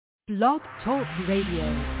Blog Talk Radio.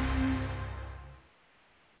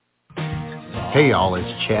 Hey y'all, it's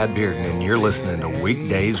Chad Bearden and you're listening to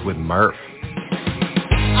Weekdays with Murph.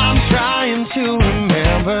 I'm trying to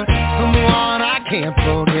remember someone I can't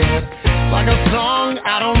forget, like a song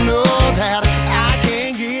I don't know that I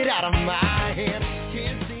can't get out of my head,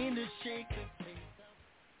 can't seem to shake the taste of...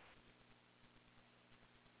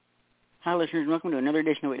 Hi listeners, welcome to another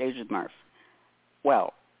edition of Weekdays with Murph.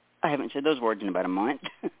 Well, I haven't said those words in about a month.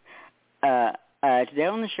 Today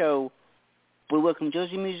on the show, we welcome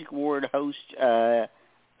Josie Music Award host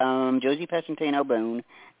Josie Passantino-Boone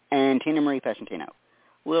and Tinamarie Passantino.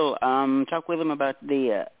 We'll talk with them about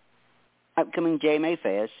the upcoming JMA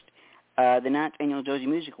Fest, the 9th Annual Josie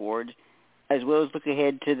Music Awards, as well as look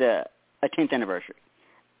ahead to the 10th anniversary.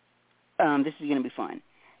 This is going to be fun.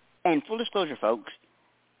 And full disclosure, folks,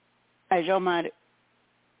 as y'all might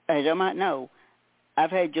know,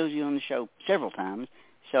 I've had Josie on the show several times,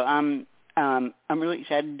 so I'm really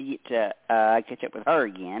excited to get to catch up with her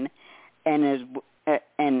again, and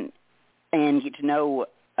get to know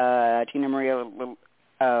Tinamarie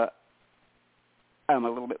a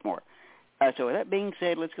little bit more. So with that being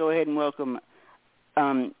said, let's go ahead and welcome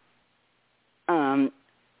JMA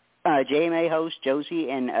host Josie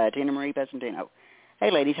and Tinamarie Passantino. Hey,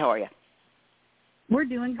 ladies, how are you? We're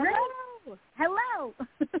doing great. Hello.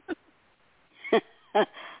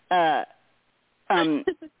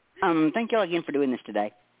 Thank y'all again for doing this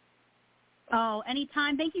today. Oh,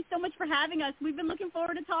 anytime. Thank you so much for having us. We've been looking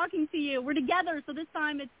forward to talking to you. We're together, so this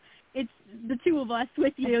time it's the two of us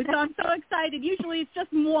with you. So I'm so excited. Usually it's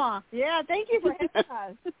just moi. Yeah, thank you for having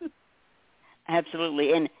us.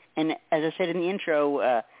 Absolutely. And as I said in the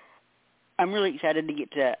intro, I'm really excited to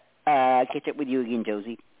get to catch up with you again,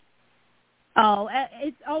 Josie. Oh,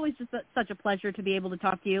 it's always just such a pleasure to be able to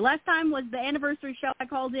talk to you. Last time was the anniversary show I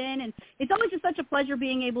called in, and it's always just such a pleasure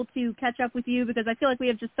being able to catch up with you because I feel like we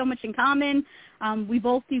have just so much in common. We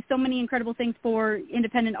both do so many incredible things for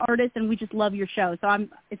independent artists, and we just love your show. So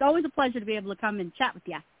it's always a pleasure to be able to come and chat with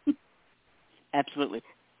you. Absolutely.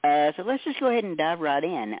 So let's just go ahead and dive right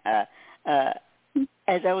in.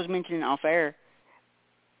 As I was mentioning off air,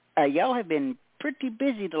 y'all have been pretty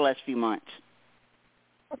busy the last few months.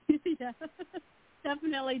 Yeah,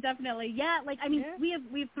 definitely. Yeah, we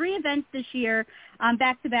have 3 events this year,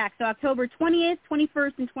 back to back. So October 20th,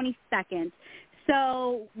 21st, and 22nd.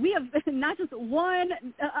 So we have not just one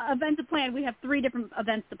event to plan; we have 3 different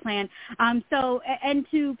events to plan. And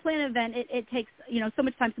to plan an event, it takes so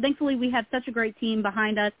much time. So thankfully, we have such a great team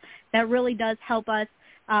behind us that really does help us.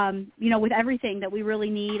 With everything that we really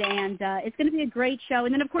need, and it's going to be a great show.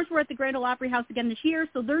 And then, of course, we're at the Grand Ole Opry House again this year,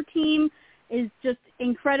 so their team is just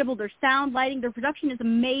incredible. Their sound, lighting, their production is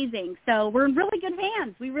amazing. So we're in really good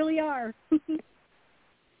hands. We really are.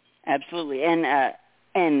 Absolutely. And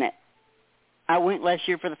I went last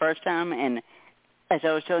year for the first time, and as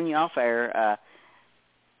I was telling you off air,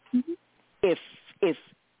 if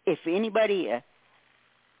anybody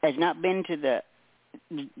has not been to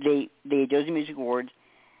the Josie Music Awards,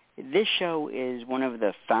 this show is one of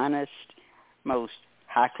the finest, most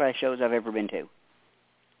high-class shows I've ever been to.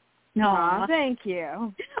 Aw, thank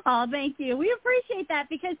you. Oh, thank you. We appreciate that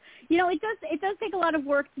because, it does take a lot of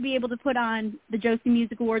work to be able to put on the Josie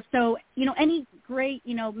Music Awards. So, any great,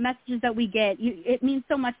 messages that we get, it means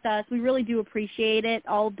so much to us. We really do appreciate it,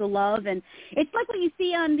 all of the love. And it's like what you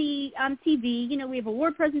see on TV. We have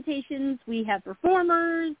award presentations, we have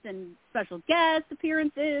performers and special guest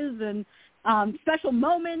appearances and special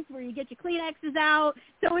moments where you get your Kleenexes out.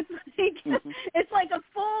 So it's like a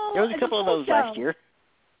full. There was a couple of those show. last year.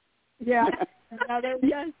 Yeah.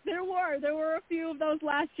 Yes, there were. There were a few of those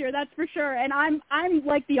last year, that's for sure. And I'm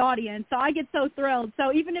like the audience, so I get so thrilled.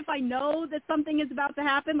 So even if I know that something is about to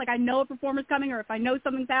happen, like I know a performer's coming or if I know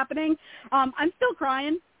something's happening, I'm still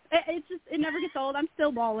crying. It never gets old. I'm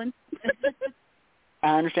still bawling.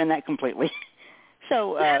 I understand that completely.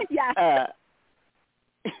 So, yeah.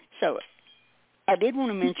 So I did want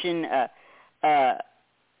to mention, and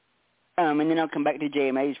then I'll come back to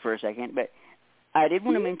JMAs for a second, but I did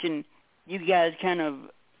want to mention you guys kind of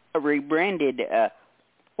rebranded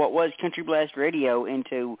what was Country Blast Radio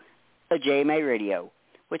into a JMA Radio,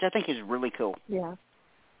 which I think is really cool. Yeah.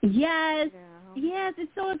 Yes,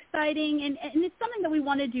 it's so exciting, and it's something that we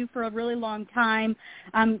want to do for a really long time.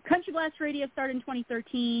 Country Blast Radio started in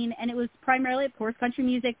 2013, and it was primarily, of course, country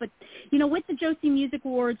music, but, with the Josie Music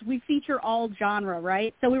Awards, we feature all genre,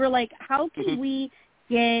 right? So we were like, how can we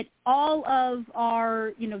get all of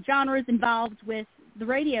our, genres involved with the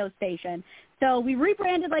radio station? So we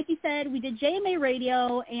rebranded, like you said. We did JMA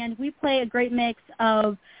Radio, and we play a great mix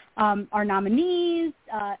of our nominees,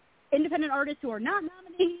 independent artists who are not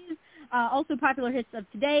nominees, also popular hits of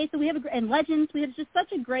today. So we have and legends. We have just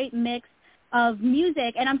such a great mix of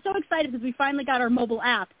music, and I'm so excited because we finally got our mobile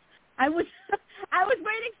apps. I was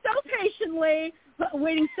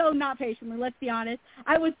waiting so not patiently, let's be honest.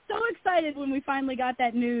 I was so excited when we finally got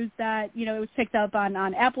that news that, it was picked up on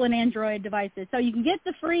Apple and Android devices. So you can get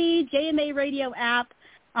the free JMA Radio app,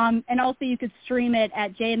 and also you could stream it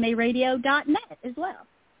at jmaradio.net as well.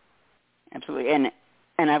 Absolutely. And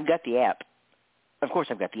I've got the app. Of course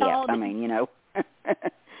I've got the app.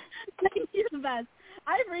 You're the best.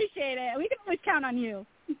 I appreciate it. We can always count on you.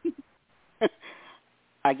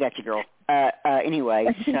 I got you, girl. Anyway,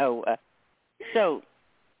 so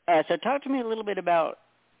talk to me a little bit about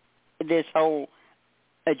this whole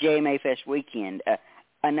JMA Fest weekend.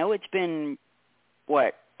 I know it's been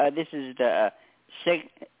this is the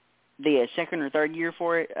second or third year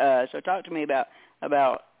for it. So talk to me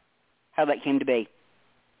about how that came to be.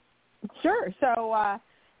 Sure. So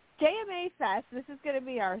JMA Fest, this is going to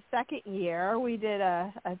be our second year. We did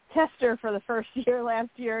a tester for the first year last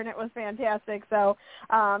year, and it was fantastic. So,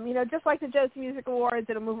 just like the Josie Music Awards,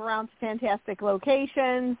 it'll move around to fantastic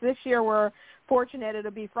locations. This year we're fortunate.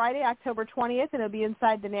 It'll be Friday, October 20th, and it'll be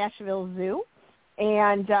inside the Nashville Zoo.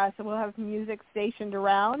 And so we'll have music stationed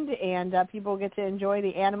around, and people get to enjoy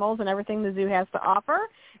the animals and everything the zoo has to offer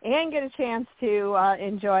and get a chance to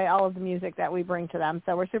enjoy all of the music that we bring to them.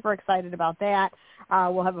 So we're super excited about that.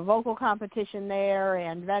 We'll have a vocal competition there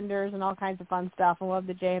and vendors and all kinds of fun stuff. And we'll have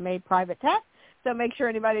the JMA private test. So make sure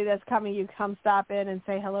anybody that's coming, you come stop in and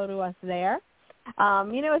say hello to us there. As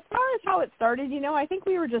far as how it started, I think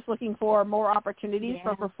we were just looking for more opportunities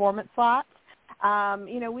for performance slots.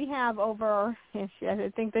 We have over,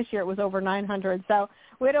 I think this year it was over 900. So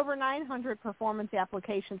we had over 900 performance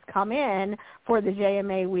applications come in for the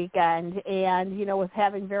JMA weekend. And, with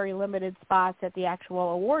having very limited spots at the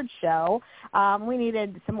actual awards show, we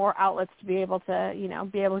needed some more outlets to be able to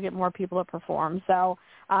get more people to perform. So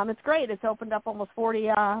it's great. It's opened up almost 40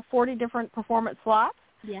 different performance slots.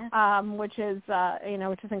 Yeah. Which is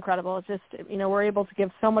incredible. It's just, we're able to give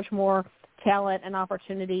so much more talent and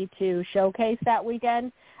opportunity to showcase that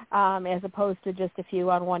weekend as opposed to just a few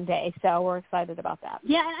on one day. So we're excited about that.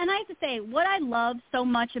 Yeah, and I have to say, what I love so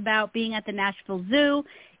much about being at the Nashville Zoo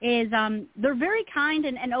is they're very kind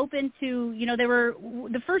and open to, they were,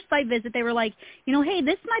 the first site visit, they were like, hey,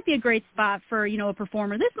 this might be a great spot for, a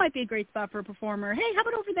performer. This might be a great spot for a performer. Hey, how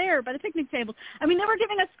about over there by the picnic table? I mean, they were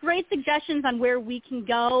giving us great suggestions on where we can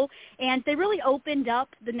go, and they really opened up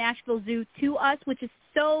the Nashville Zoo to us, which is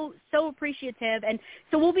so appreciative. And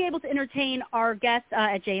so we'll be able to entertain our guests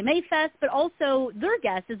at JMA Fest, but also their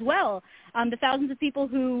guests as well. The thousands of people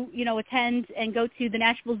who, attend and go to the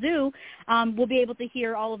Nashville Zoo will be able to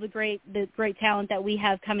hear all of the great talent that we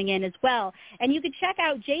have coming in as well. And you can check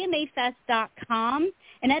out jmafest.com,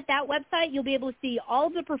 and at that website you'll be able to see all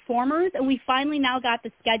of the performers, and we finally now got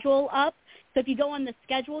the schedule up. So if you go on the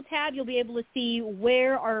schedule tab, you'll be able to see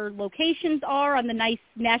where our locations are on the nice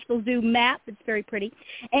Nashville Zoo map. It's very pretty.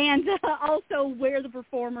 And also where the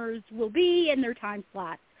performers will be and their time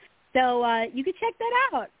slots. So you can check that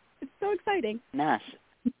out. It's so exciting. Nice.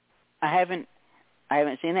 I haven't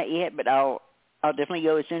seen that yet, but I'll definitely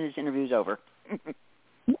go as soon as this interview's over.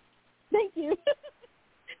 Thank you.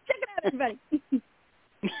 Check it out, everybody.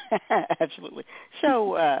 Absolutely.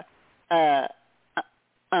 So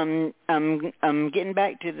I'm getting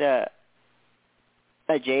back to the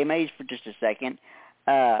JMAs for just a second.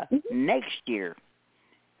 Next year,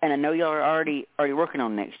 and I know y'all are already working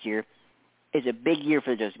on next year, is a big year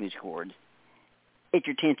for the Josie Music Awards. It's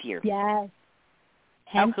your 10th year. Yes.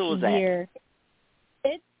 How cool is that? Year.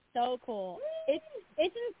 It's so cool. It's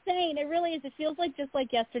insane. It really is. It feels like just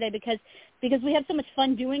like yesterday because we have so much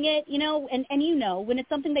fun doing it, and when it's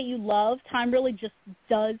something that you love, time really just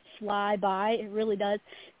does fly by. It really does.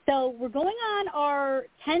 So we're going on our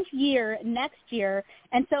 10th year next year,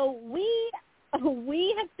 and so we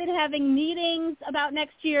have been having meetings about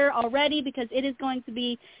next year already because it is going to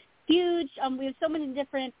be huge. We have so many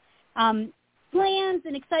different plans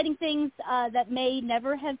and exciting things that may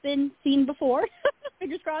never have been seen before.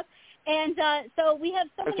 Fingers crossed. And so we have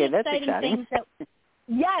so many exciting things.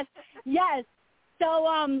 Yes.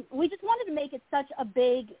 So we just wanted to make it such a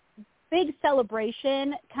big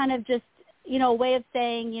celebration, kind of just, a way of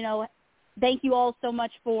saying, thank you all so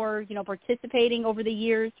much for, participating over the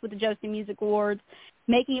years with the Josie Music Awards,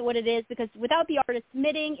 making it what it is, because without the artists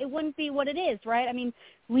submitting, it wouldn't be what it is, right? I mean,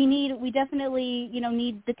 we definitely,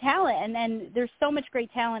 need the talent, and there's so much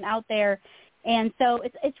great talent out there. And so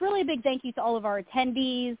it's really a big thank you to all of our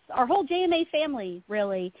attendees, our whole JMA family,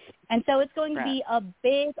 really. And so it's going to be a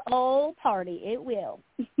big old party. It will.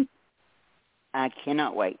 I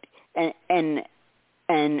cannot wait. And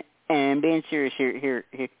being serious here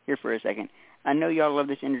for a second, I know y'all love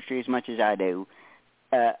this industry as much as I do.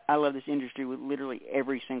 I love this industry with literally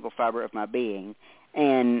every single fiber of my being,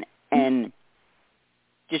 and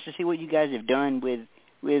just to see what you guys have done with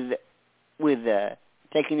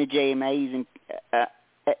taking the JMAs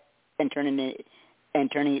and turning it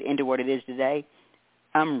into what it is today,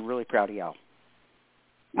 I'm really proud of y'all.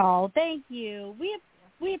 Oh, thank you.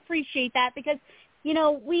 We appreciate that because, you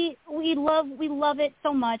know, we love it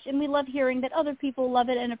so much, and we love hearing that other people love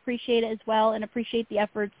it and appreciate it as well, and appreciate the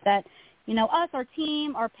efforts that, you know, us, our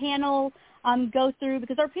team, our panel go through,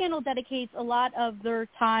 because our panel dedicates a lot of their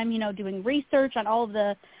time, you know, doing research on all of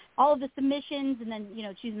the submissions, and then, you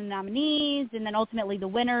know, choosing the nominees, and then ultimately the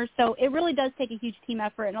winners. So it really does take a huge team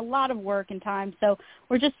effort and a lot of work and time. So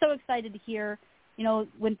we're just so excited to hear, you know,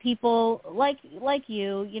 when people like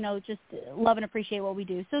you, you know, just love and appreciate what we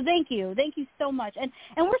do. So thank you so much, and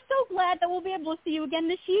we're so glad that we'll be able to see you again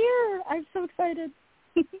this year. I'm so excited.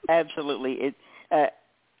 Absolutely,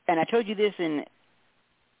 and I told you this on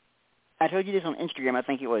Instagram. I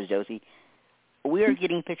think it was, Josie. We are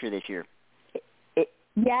getting a picture this year.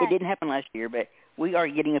 Yes. It didn't happen last year, but we are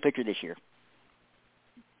getting a picture this year.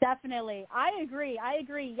 Definitely. I agree.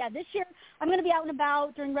 Yeah, this year I'm going to be out and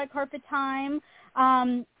about during red carpet time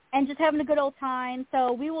and just having a good old time.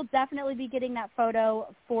 So we will definitely be getting that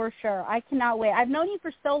photo for sure. I cannot wait. I've known you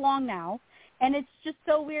for so long now, and it's just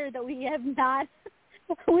so weird that we have not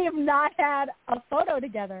had a photo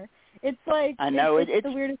together. It's like, I know it's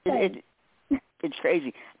the weirdest thing. It's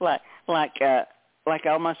crazy. Like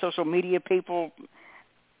all my social media people,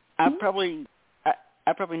 I probably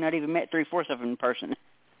not even met 3/4 of them in person.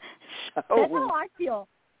 So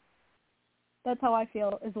That's how I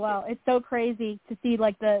feel as well. It's so crazy to see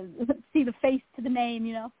the face to the name,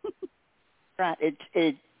 you know. Right.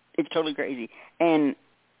 It's totally crazy. And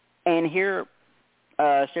here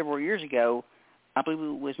several years ago, I believe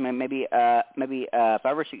it was maybe 5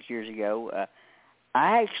 or 6 years ago,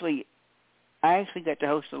 I actually got to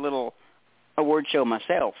host a little award show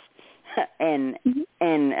myself, and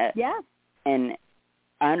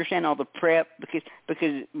I understand all the prep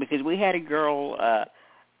because we had a girl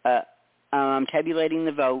tabulating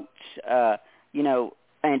the votes, you know,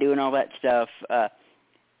 and doing all that stuff.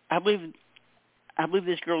 I believe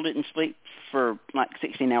this girl didn't sleep for like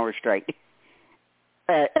 16 hours straight,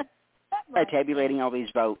 tabulating all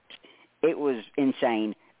these votes. It was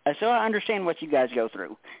insane. So I understand what you guys go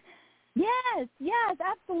through. Yes,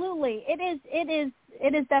 absolutely.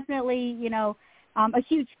 It is definitely, you know, a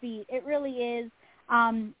huge feat. It really is.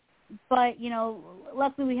 But, you know,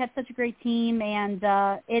 luckily we have such a great team, and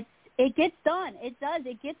it gets done. It does.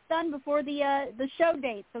 It gets done before the show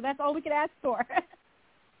date. So that's all we could ask for.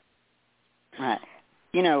 Right.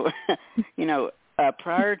 You know,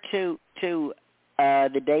 prior to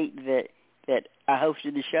the date that I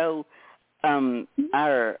hosted the show,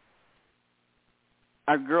 our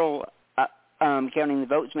girl counting the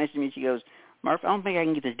votes messaged me. She goes, "Murph, I don't think I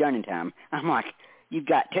can get this done in time." I'm like, "You've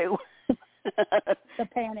got to." The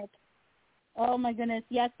panic. Oh my goodness,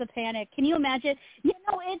 yes, the panic. Can you imagine? You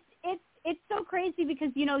know, it's so crazy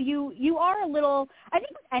because, you know, you are a little, I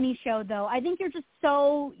think with any show though, I think you're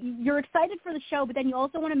excited for the show, but then you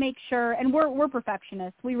also want to make sure, and we're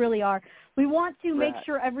perfectionists, we really are. We want to make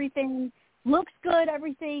sure everything looks good,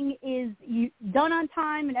 everything is done on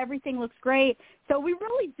time, and everything looks great. So we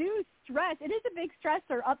really do stress. It is a big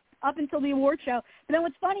stressor up until the award show. But then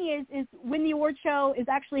what's funny is when the award show is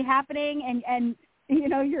actually happening and you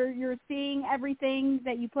know, you're seeing everything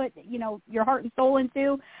that you put, you know, your heart and soul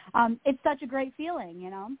into, it's such a great feeling, you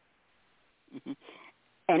know. Mm-hmm.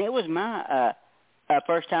 And it was my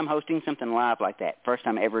first time hosting something live like that, first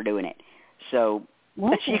time ever doing it. So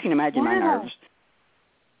you can imagine my nerves.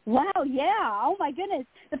 Wow, yeah. Oh my goodness.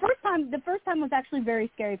 The first time was actually very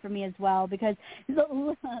scary for me as well, because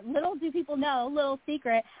little do people know, little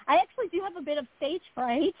secret, I actually do have a bit of stage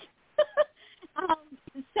fright.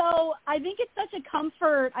 So I think it's such a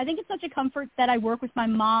comfort. I think it's such a comfort that I work with my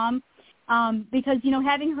mom, because, you know,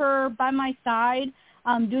 having her by my side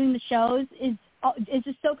doing the shows is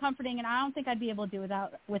just so comforting, and I don't think I'd be able to do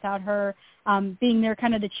without her being there,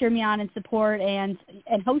 kind of to cheer me on and support and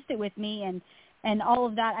host it with me and all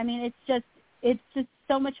of that. I mean, it's just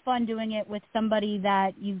so much fun doing it with somebody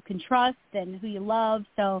that you can trust and who you love.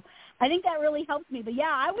 So I think that really helps me. But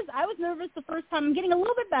yeah, I was nervous the first time. I'm getting a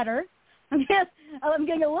little bit better. I'm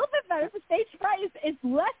getting a little bit better. The stage fright is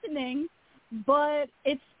lessening, but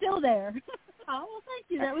it's still there. Oh, well, thank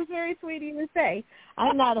you. That was very sweet of you to say.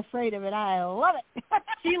 I'm not afraid of it. I love it.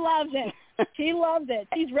 She loves it. She loves it.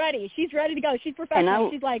 She's ready. She's ready to go. She's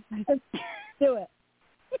professional. She's like, do it.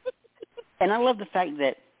 And I love the fact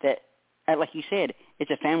that like you said, it's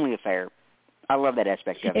a family affair. I love that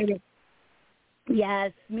aspect of it.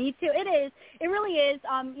 Yes, me too. It is. It really is.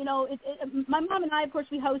 My mom and I, of course,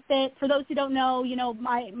 we host it. For those who don't know,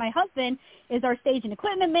 my husband is our stage and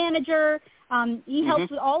equipment manager. He helps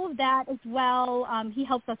with all of that as well. He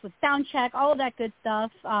helps us with sound check, all of that good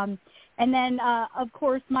stuff. And then, of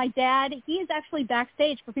course, my dad, he is actually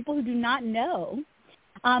backstage. For people who do not know,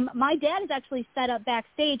 my dad is actually set up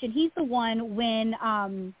backstage, and he's the one when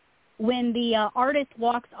the artist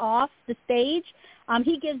walks off the stage,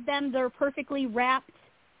 he gives them their perfectly wrapped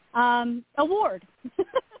award.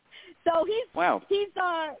 So he's the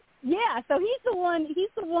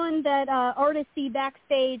one that artists see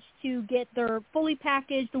backstage to get their fully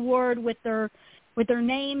packaged award with their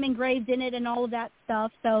name engraved in it and all of that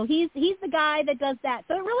stuff. So he's the guy that does that.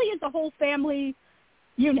 So it really is a whole family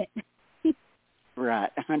unit.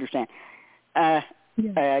 Right, I understand. A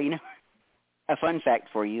fun fact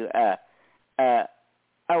for you, I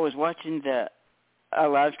was watching a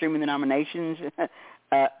live stream of the nominations.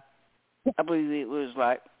 I believe it was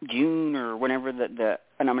like June or whenever the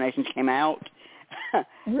nominations came out.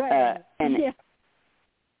 Right. And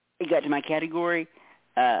it got to my category,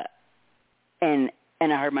 and I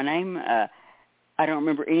heard my name. I don't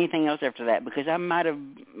remember anything else after that because I might have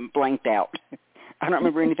blanked out. I don't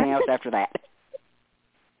remember anything else after that.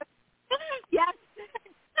 Yes.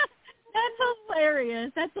 That's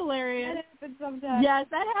hilarious. That happens sometimes. Yes,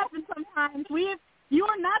 that happens sometimes. You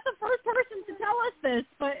are not the first person to tell us this,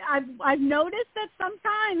 but I've noticed that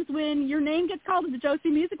sometimes when your name gets called at the Josie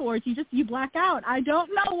Music Awards, you black out. I don't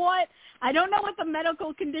know what the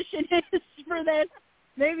medical condition is for this.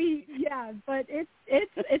 Maybe but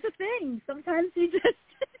it's a thing. Sometimes you just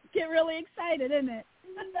get really excited, isn't it?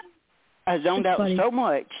 I zoned out so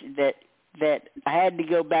much that I had to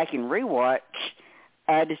go back and rewatch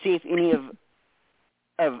to see if any of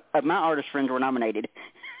my artist friends were nominated.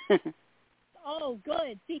 Oh,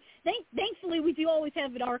 good. See, thankfully we do always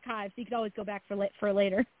have it archived, so you can always go back for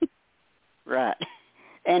later. Right,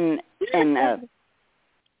 and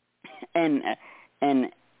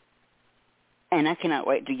I cannot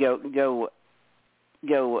wait to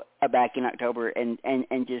go back in October and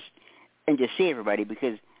just see everybody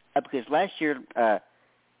because last year,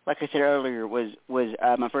 like I said earlier, was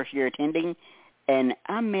my first year attending, and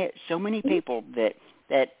I met so many people that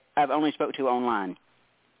I've only spoke to online.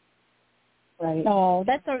 Right. Oh,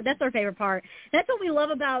 that's our favorite part. That's what we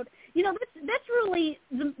love about, that's really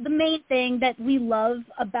the main thing that we love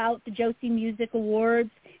about the Josie Music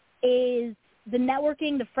Awards is the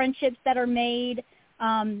networking, the friendships that are made.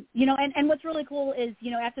 And what's really cool is,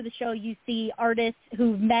 after the show you see artists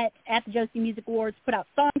who've met at the Josie Music Awards put out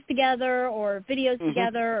songs together or videos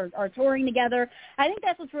together or touring together. I think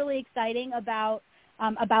that's what's really exciting about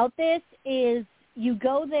this is you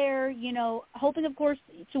go there, hoping, of course,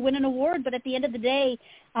 to win an award, but at the end of the day,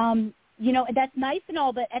 that's nice and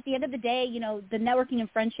all, but at the end of the day, the networking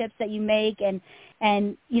and friendships that you make and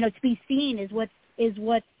to be seen is what's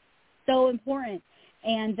so important.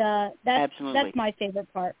 And that's my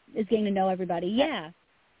favorite part is getting to know everybody. Yeah.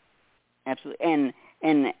 Absolutely.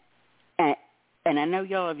 And I know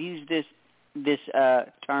y'all have used this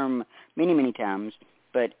term many times,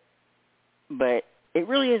 but it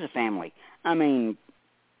really is a family. I mean,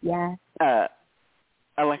 yeah.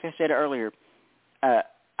 Like I said earlier,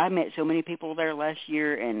 I met so many people there last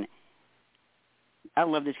year, and I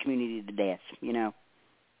love this community to death.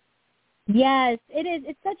 Yes, it is.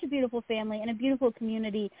 It's such a beautiful family and a beautiful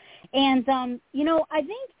community, and I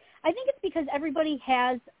think it's because everybody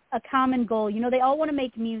has a common goal. They all want to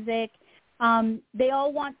make music. They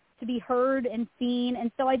all want to be heard and seen,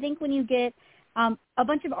 and so I think when you get a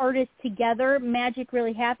bunch of artists together, magic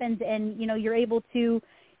really happens, and you're able to.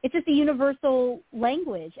 It's just a universal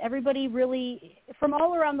language. Everybody really from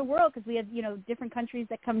all around the world, because we have different countries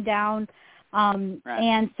that come down, right.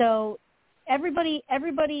 And so everybody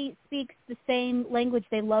speaks the same language.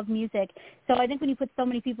 They love music. So I think when you put so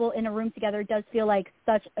many people in a room together, it does feel like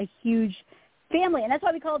such a huge family, and that's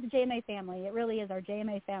why we call it the JMA family. It really is our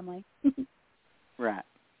JMA family. Right.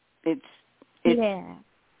 It's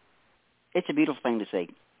a beautiful thing to see.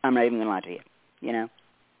 I'm not even going to lie to you,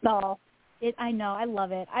 Oh, I know. I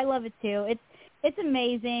love it. I love it too. It's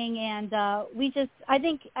amazing, and I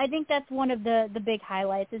think that's one of the big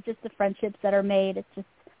highlights is just the friendships that are made. It's just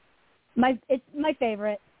it's my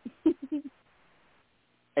favorite.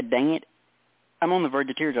 Dang it. I'm on the verge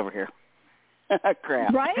of tears over here.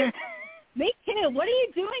 Crap. Right? Me too. What are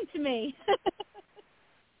you doing to me?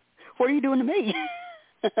 What are you doing to me?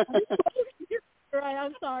 Right,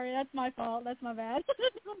 I'm sorry. That's my fault. That's my bad.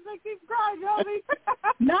 Don't keep crying, Josie.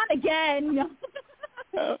 Not again.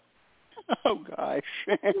 No. Oh gosh.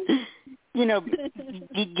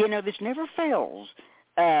 This never fails.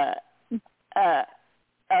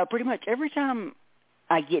 Pretty much every time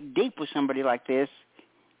I get deep with somebody like this,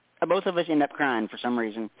 both of us end up crying for some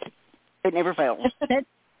reason. It never fails.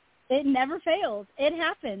 It never fails. It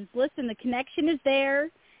happens. Listen, the connection is there,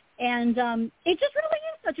 and it just really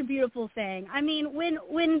is such a beautiful thing. I mean,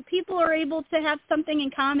 when people are able to have something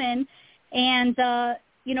in common and,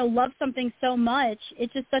 love something so much,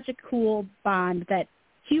 it's just such a cool bond that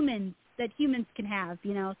humans can have,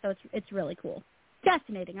 so it's really cool.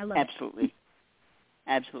 Fascinating. I love it. Absolutely.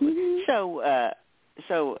 Mm-hmm.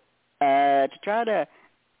 So to try to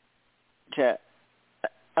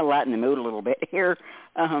lighten the mood a little bit here,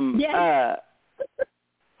 besides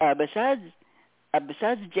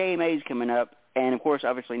the JMAs coming up, and of course,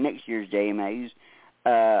 obviously next year's JMAs,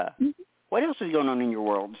 what else is going on in your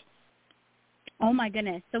world? Oh my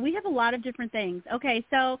goodness! So we have a lot of different things. Okay,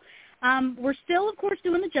 so we're still, of course,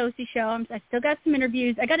 doing the Josie Show. I still got some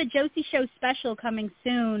interviews. I got a Josie Show special coming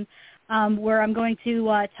soon, where I'm going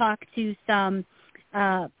to talk to some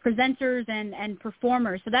presenters and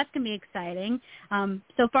performers. So that's going to be exciting.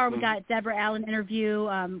 So far, we got Deborah Allen interview.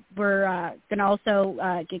 We're going to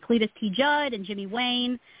also get Cletus T. Judd and Jimmy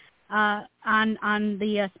Wayne on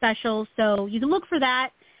the special. So you can look for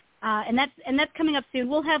that. And that's coming up soon.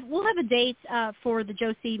 We'll have a date for the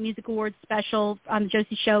Josie Music Awards special on the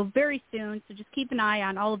Josie Show very soon. So just keep an eye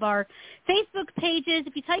on all of our Facebook pages.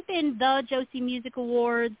 If you type in the Josie Music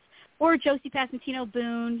Awards or Josie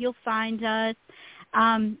Passantino-Boone, you'll find us.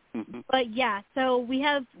 But yeah, so we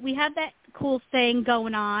have that cool thing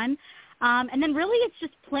going on. And then really it's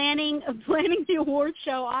just planning the award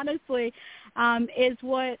show, honestly, is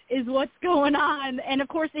what's going on. And of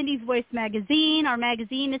course, Indie's Voice magazine, our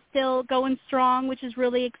magazine is still going strong, which is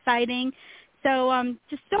really exciting. So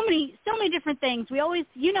just so many different things. We always,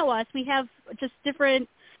 us, we have just different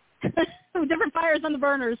fires on the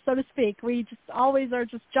burners, so to speak. We just always are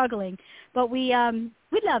just juggling, but we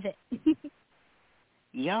love it.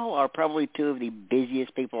 Y'all are probably two of the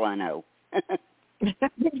busiest people I know.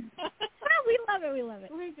 We love it. We love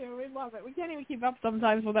it. We do. We love it. We can't even keep up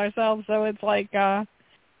sometimes with ourselves. So it's like,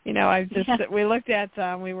 we looked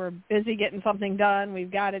at, we were busy getting something done.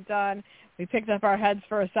 We've got it done. We picked up our heads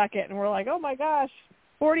for a second, and we're like, oh, my gosh,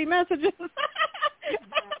 40 messages.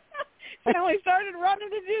 And we started running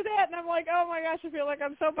to do that, and I'm like, oh, my gosh, I feel like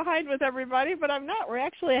I'm so behind with everybody, but I'm not. We're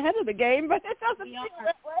actually ahead of the game, but it doesn't feel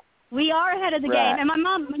that way. We are ahead of the game. And my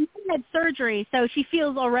mom had surgery, so she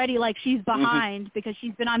feels already like she's behind because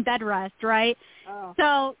she's been on bed rest, right? Oh.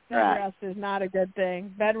 So bed rest is not a good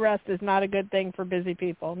thing. Bed rest is not a good thing for busy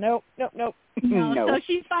people. Nope. No. So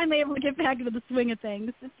she's finally able to get back into the swing of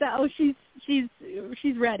things. So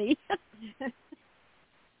she's ready.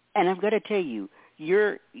 And I've got to tell you,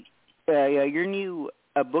 your new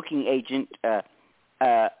booking agent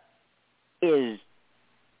is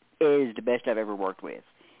the best I've ever worked with.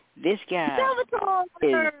 This guy Salvatore.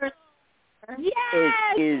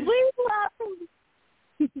 is we love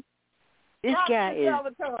him. This guy is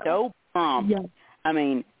so prompt. Yeah. I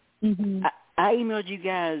mean, I emailed you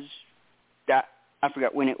guys. I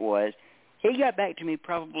forgot when it was. He got back to me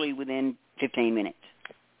probably within 15 minutes.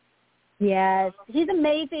 Yes, he's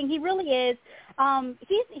amazing. He really is.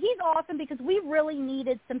 He's awesome because we really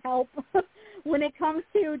needed some help when it comes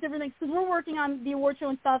to different things because we're working on the award show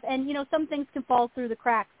and stuff, and some things can fall through the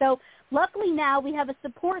cracks. So luckily now we have a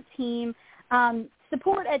support team.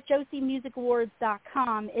 Support at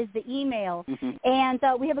JosieMusicAwards.com is the email, and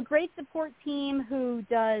we have a great support team who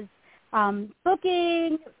does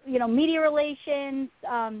booking, media relations.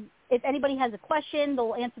 If anybody has a question,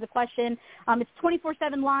 they'll answer the question. It's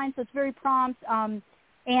 24/7 line, so it's very prompt, and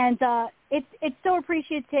it's so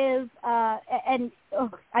appreciative. And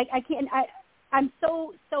I'm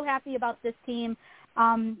so happy about this team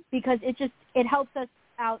because it helps us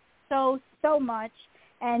out so much.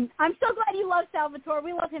 And I'm so glad you love Salvatore.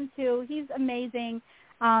 We love him too. He's amazing,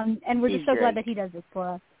 and we're just so glad that he does this for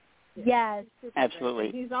us. Yes,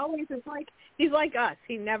 absolutely. He's always he's like us.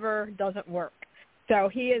 He never doesn't work. So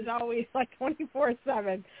he is always like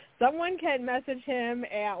 24/7. Someone can message him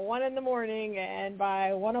at 1 a.m, and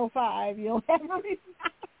by 1:05 you'll have him.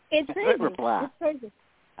 It's crazy. Reply. It's crazy.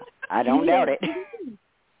 I don't doubt it. I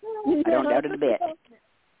don't doubt it a bit.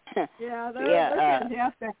 Yeah, they're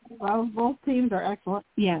fantastic. Well, both teams are excellent.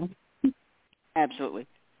 Yeah, absolutely.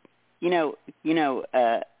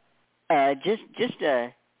 Just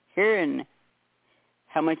hearing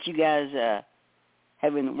how much you guys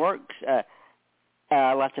have in the works.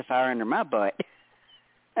 Lots of fire under my butt.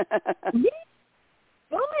 Good.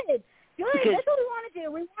 Because, that's what we want to do.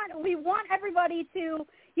 We want everybody to,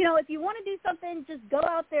 if you want to do something, just go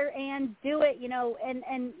out there and do it,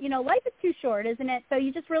 and life is too short, isn't it? So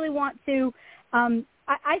you just really want to,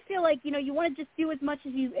 I feel like, you want to just do as much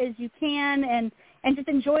as you can and just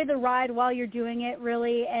enjoy the ride while you're doing it,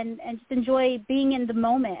 really, and just enjoy being in the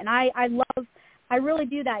moment. And I really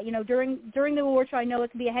do that, during the award show. I know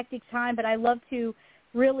it can be a hectic time, but I love to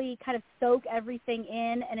really kind of soak everything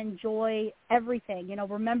in and enjoy everything,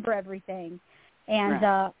 remember everything, and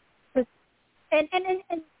right. and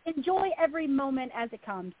enjoy every moment as it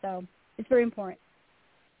comes. So it's very important.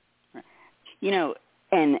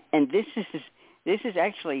 And this is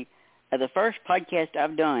actually the first podcast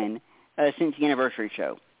I've done since the anniversary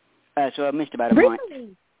show. So I missed about a month.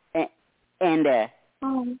 And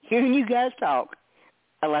hearing you guys talk,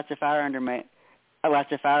 lots of fire under me.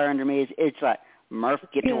 It's like, Murph,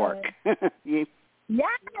 get to work. Yes.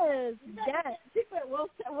 We'll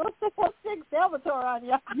stick Salvatore on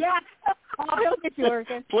you. Yeah. He'll get you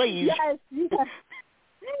working. Please.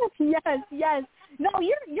 Yes. No,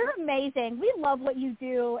 you're amazing. We love what you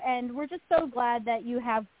do, and we're just so glad that you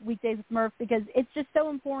have Weekdays with Murph, because it's just so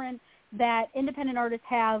important that independent artists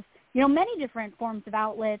have, many different forms of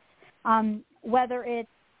outlets, whether it's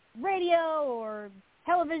radio or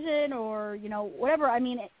television or, whatever. I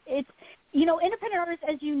mean, it's, independent artists,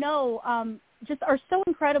 as just are so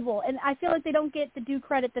incredible, and I feel like they don't get the due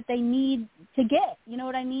credit that they need to get. You know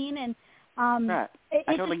what I mean? And right.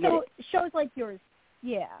 I totally get it. Shows like yours,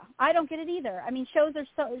 yeah, I don't get it either. I mean, shows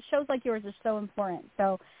like yours are so important.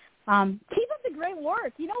 So keep up the great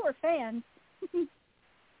work. We're fans. Well,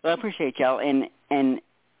 I appreciate y'all, and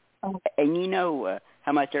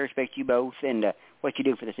how much I respect you both and what you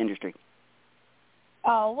do for this industry.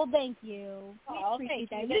 Oh, well, thank you. Thank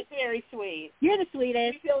you. That's very sweet. You're the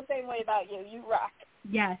sweetest. We feel the same way about you. You rock.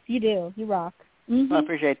 Yes, you do. You rock. Mm-hmm. Well, I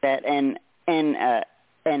appreciate that, and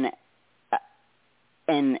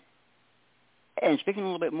speaking a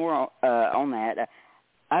little bit more on that,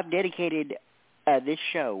 I've dedicated this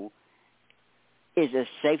show is a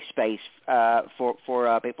safe space for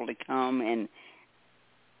people to come, and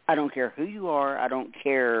I don't care who you are. I don't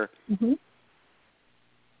care. Mm-hmm.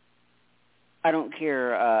 I don't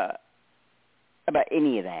care about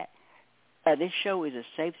any of that. This show is a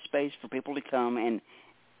safe space for people to come and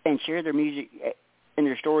share their music and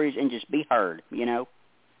their stories and just be heard,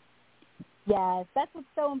 Yes, that's what's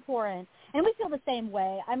so important. And we feel the same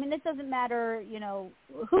way. I mean, it doesn't matter,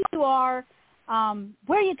 who you are,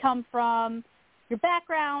 where you come from, your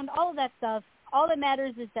background, all of that stuff. All that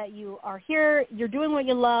matters is that you are here, you're doing what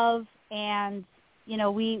you love, and,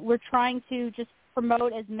 we're trying to just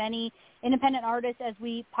promote as many independent artists as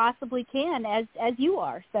we possibly can, as you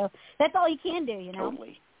are. So that's all you can do,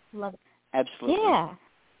 Totally. Love it. Absolutely. Yeah.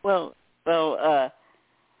 Well,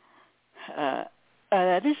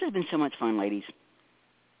 this has been so much fun, ladies.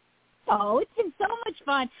 Oh, it's been so much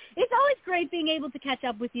fun. It's always great being able to catch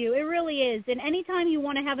up with you. It really is. And anytime you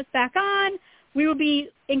want to have us back on, we will be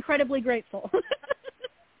incredibly grateful.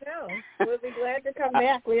 No, we'll be glad to come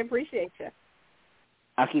back. We appreciate you.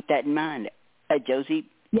 I'll keep that in mind. Josie,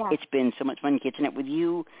 yeah. It's been so much fun catching up with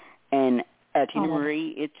you, and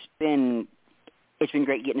Tinamarie, it's been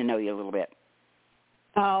great getting to know you a little bit.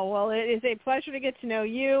 Oh, well, it is a pleasure to get to know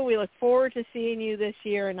you. We look forward to seeing you this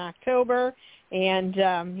year in October. And,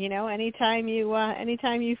 anytime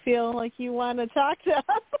you feel like you want to talk to us,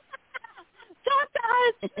 talk to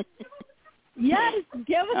us. Yes,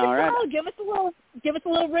 give us All a right. call. Give us a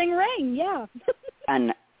little ring. Yeah. I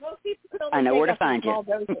know where to find you.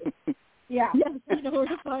 Yeah. Yes, you know where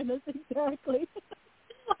to find us, exactly.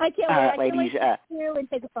 I can't wait. All right, I ladies. can't wait to and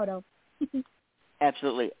take a photo.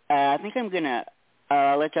 Absolutely. I think I'm going to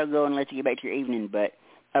let y'all go and let you get back to your evening, but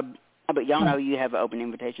y'all know you have an open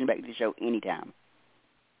invitation back to the show anytime.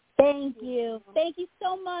 Thank you. Thank you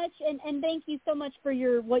so much, and thank you so much for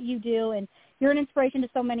what you do, and you're an inspiration to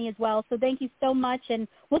so many as well, so thank you so much, and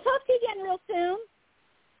we'll talk to you again real soon.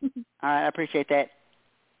 All right, I appreciate that,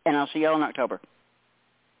 and I'll see y'all in October.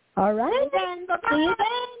 All right. See you then. Bye-bye. See you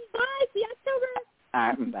then. Bye. See you October. All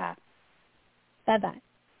right, bye. Bye-bye.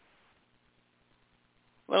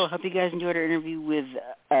 Well, I hope you guys enjoyed our interview with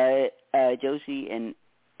Josie and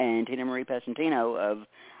Tinamarie Passantino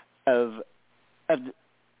of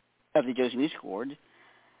the Josie Music Awards.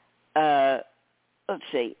 Let's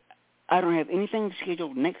see. I don't have anything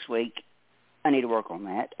scheduled next week. I need to work on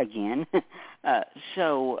that again.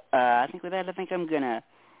 So I think with that, I'm going to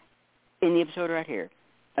end the episode right here.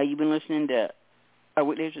 You've been listening to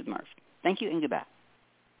Weekdays with Murph. Thank you and goodbye.